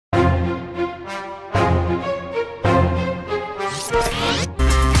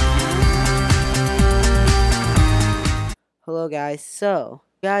Hello guys, so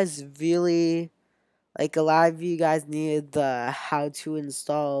you guys really a lot of you guys needed the how to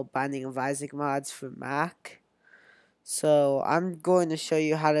install Binding of Isaac mods for Mac. So I'm going to show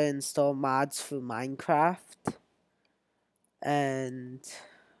you how to install mods for Minecraft. And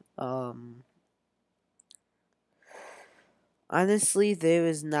um honestly there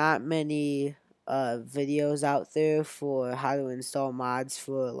is not many videos out there for how to install mods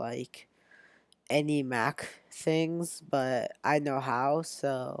for any Mac things, but I know how,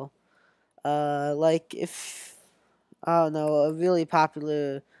 so if I don't know, a really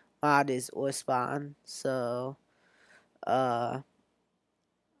popular mod is Orspawn. So uh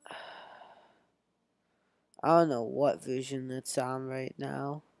I don't know what version it's on right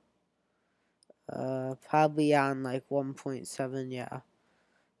now. Probably on like 1.7, yeah.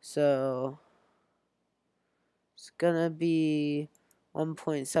 So it's gonna be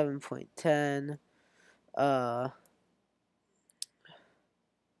 1.7.10. Uh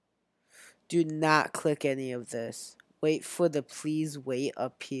do not click any of this. Wait for the please wait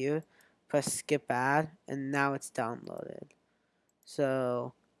up here. Press skip ad, and now it's downloaded.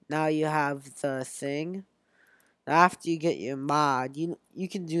 So now you have the thing. After you get your mod, you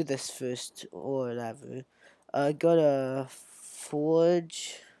can do this first or whatever. Go to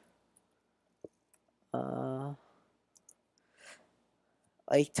Forge.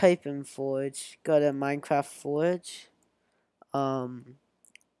 Type in Forge. Go to Minecraft Forge.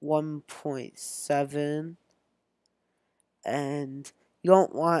 1.7, and you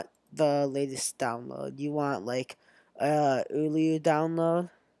don't want the latest download. You want earlier download,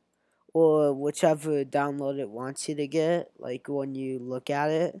 or whichever download it wants you to get, like when you look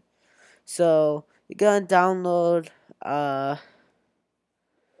at it. So you're gonna download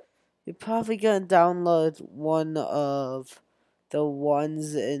you're probably gonna download one of the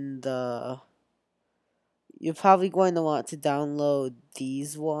ones in the you're probably going to want to download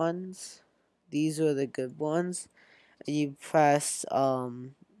these ones. These are the good ones. And you press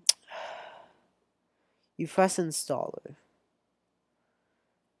installer.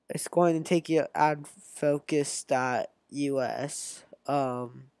 It's going to take you add focus.us.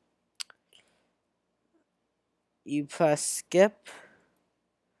 You press skip,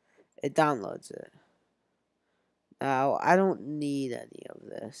 it downloads it. Now I don't need any of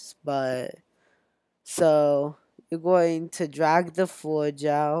this, but so you're going to drag the Forge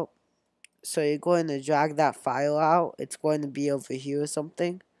out. So you're going to drag that file out. It's going to be over here or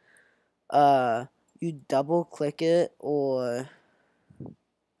something. You double click it, or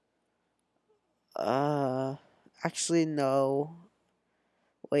actually no.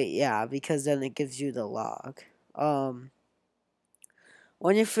 Wait, yeah, because then it gives you the log.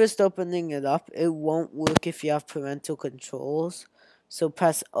 When you're first opening it up, it won't work if you have parental controls. So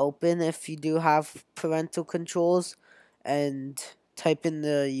press open if you do have parental controls, and type in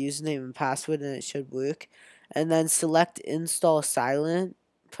the username and password, and it should work. And then select install silent,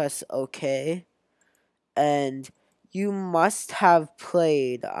 press OK. And you must have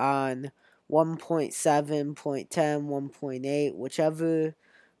played on 1.7, 1.10, 1.8, whichever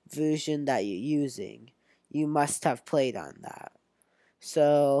version that you're using. You must have played on that.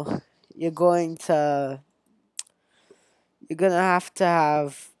 So you're gonna have to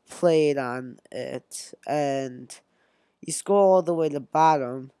have played on it, and you scroll all the way to the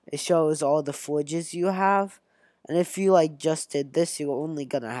bottom. It shows all the forges you have, and if you just did this, you're only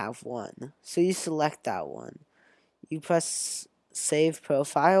gonna have one. So you select that one. You press save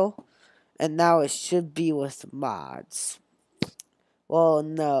profile, and now it should be with mods. Well,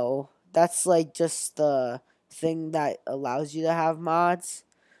 no, that's just the thing that allows you to have mods.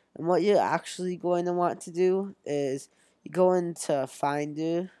 And what you're actually going to want to do is you go into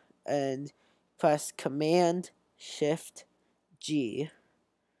Finder and press Command Shift G.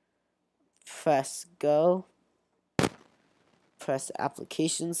 Press Go. Press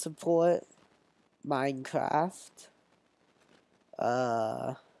Application Support. Minecraft.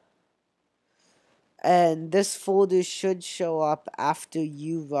 And this folder should show up after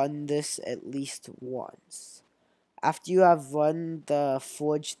you run this at least once. After you have run the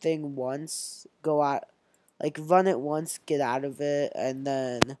Forge thing once, go out, run it once, get out of it, and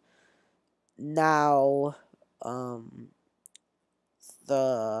then now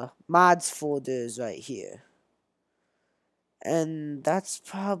the mods folder is right here. And that's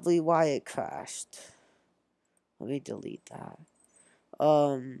probably why it crashed. Let me delete that.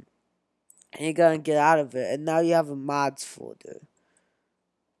 And you're gonna get out of it, and now you have a mods folder.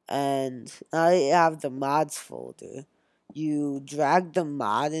 And now that you have the mods folder, you drag the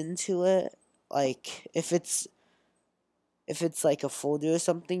mod into it. If it's like a folder or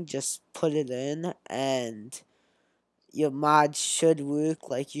something, just put it in, and your mod should work.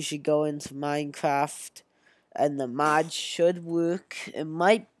 Like, you should go into Minecraft and the mod should work. It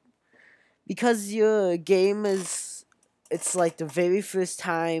might, because your game is, it's like the very first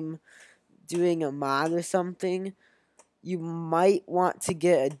time doing a mod or something, you might want to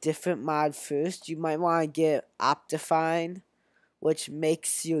get a different mod first. You might want to get Optifine, which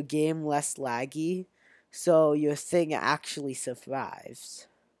makes your game less laggy, so your thing actually survives.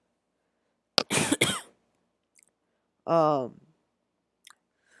 um,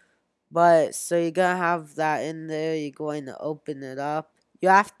 but so you're gonna have that in there. You're going to open it up. You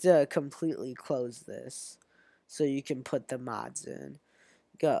have to completely close this so you can put the mods in.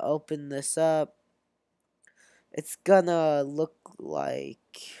 You gotta open this up. It's gonna look like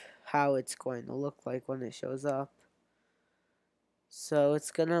how it's going to look like when it shows up. So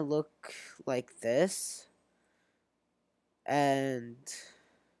it's gonna look like this, and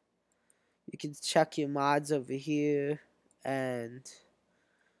you can check your mods over here, and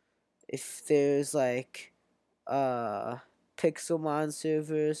if there's like a Pixelmon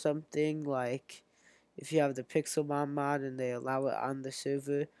server or something, like if you have the Pixelmon mod and they allow it on the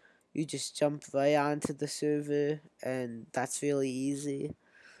server, you just jump right onto the server, and that's really easy.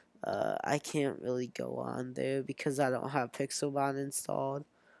 I can't really go on there because I don't have Pixelmon installed.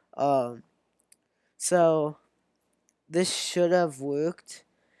 Um, so this should have worked.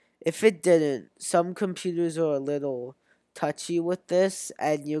 If it didn't, some computers are a little touchy with this,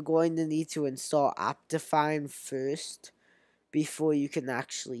 and you're going to need to install Optifine first before you can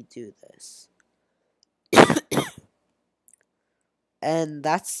actually do this. And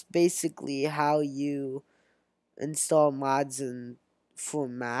that's basically how you install mods for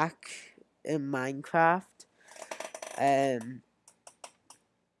Mac in Minecraft. And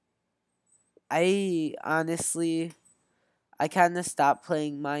I honestly, I kind of stopped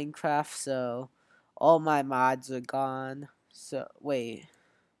playing Minecraft, so all my mods are gone. So, wait.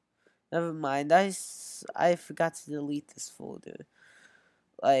 Never mind. I forgot to delete this folder.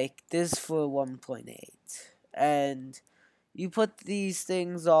 Like, this for 1.8. And you put these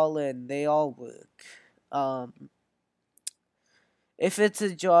things all in. They all work. If it's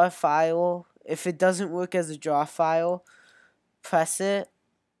a jar file, if it doesn't work as a jar file, press it.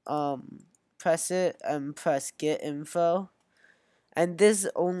 Press it and press get info. And this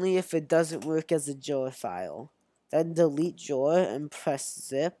only if it doesn't work as a jar file. Then delete jar and press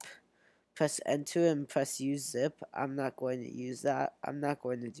zip. Press enter and press use zip. I'm not going to use that. I'm not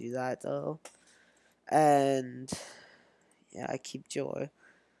going to do that though. And yeah, I keep jar.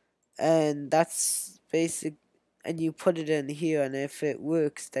 And that's basic. And you put it in here, and if it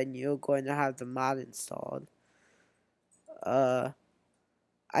works, then you're going to have the mod installed. I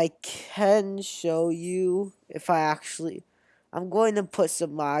can show you if I actually. I'm going to put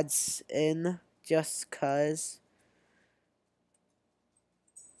some mods in just cause.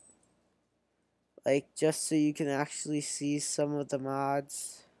 Like, just so you can actually see some of the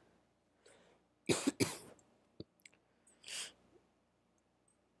mods.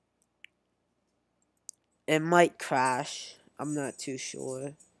 It might crash. I'm not too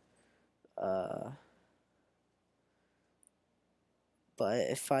sure. But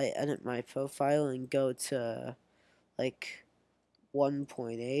if I edit my profile and go to like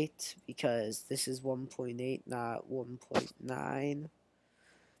 1.8, because this is 1.8, not 1.9.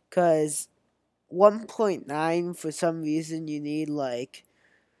 Because 1.9, for some reason, you need like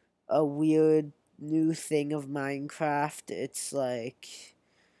a weird new thing of Minecraft. It's like,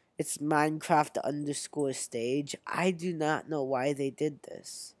 it's Minecraft underscore stage. I do not know why they did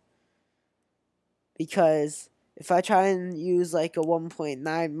this. Because if I try and use like a 1.9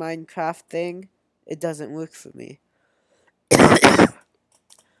 Minecraft thing, it doesn't work for me.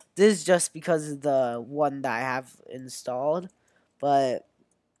 This is just because of the one that I have installed. But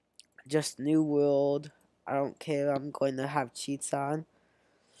just New World, I don't care. I'm going to have cheats on.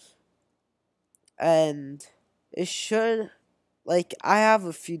 And it should, like, I have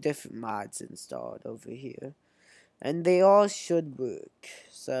a few different mods installed over here. And they all should work.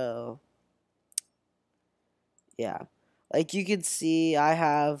 So, yeah. Like, you can see, I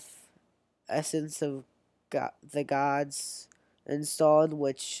have Essence of the Gods installed,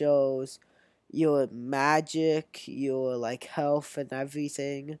 which shows your magic, your, like, health and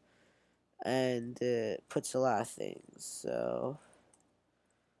everything. And it puts a lot of things. So,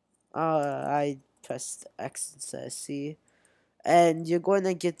 I pressed X and says C. And you're going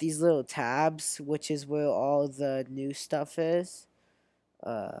to get these little tabs, which is where all the new stuff is.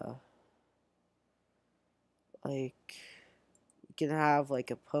 Like, you can have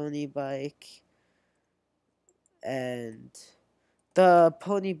like a pony bike, and the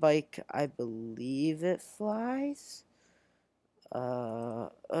pony bike, I believe it flies. Uh,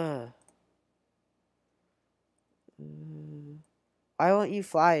 uh. Why aren't you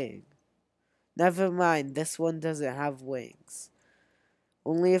flying? Never mind, this one doesn't have wings.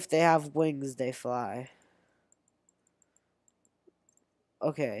 Only if they have wings they fly.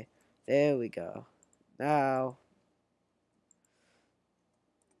 Okay, there we go. Now,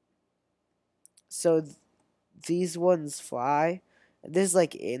 so these ones fly. There's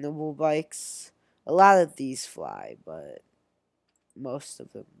like animal bikes. A lot of these fly, but most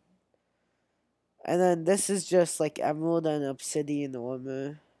of them. And then this is just like emerald and obsidian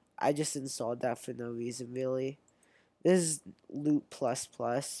armor. I just installed that for no reason really. This is Loot Plus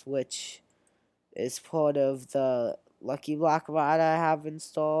Plus, which is part of the Lucky Block mod I have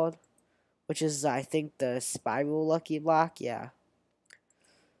installed, which is I think the Spiral Lucky Block. Yeah.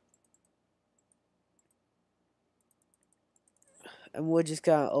 And we're just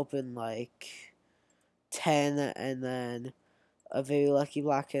gonna open like 10 and then a very lucky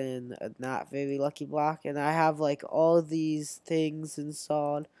block and a not very lucky block, and I have like all these things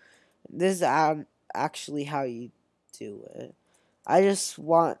installed. This is actually how you do it. I just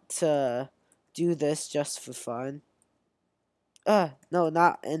want to do this just for fun. No,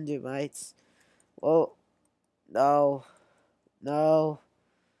 not endermites. Oh, no, no.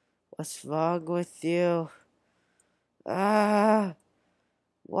 What's wrong with you? Ah,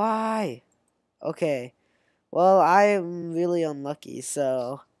 why? Okay. Well, I am really unlucky,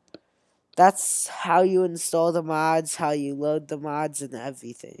 so that's how you install the mods, how you load the mods, and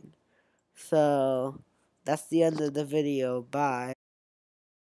everything. So, that's the end of the video. Bye.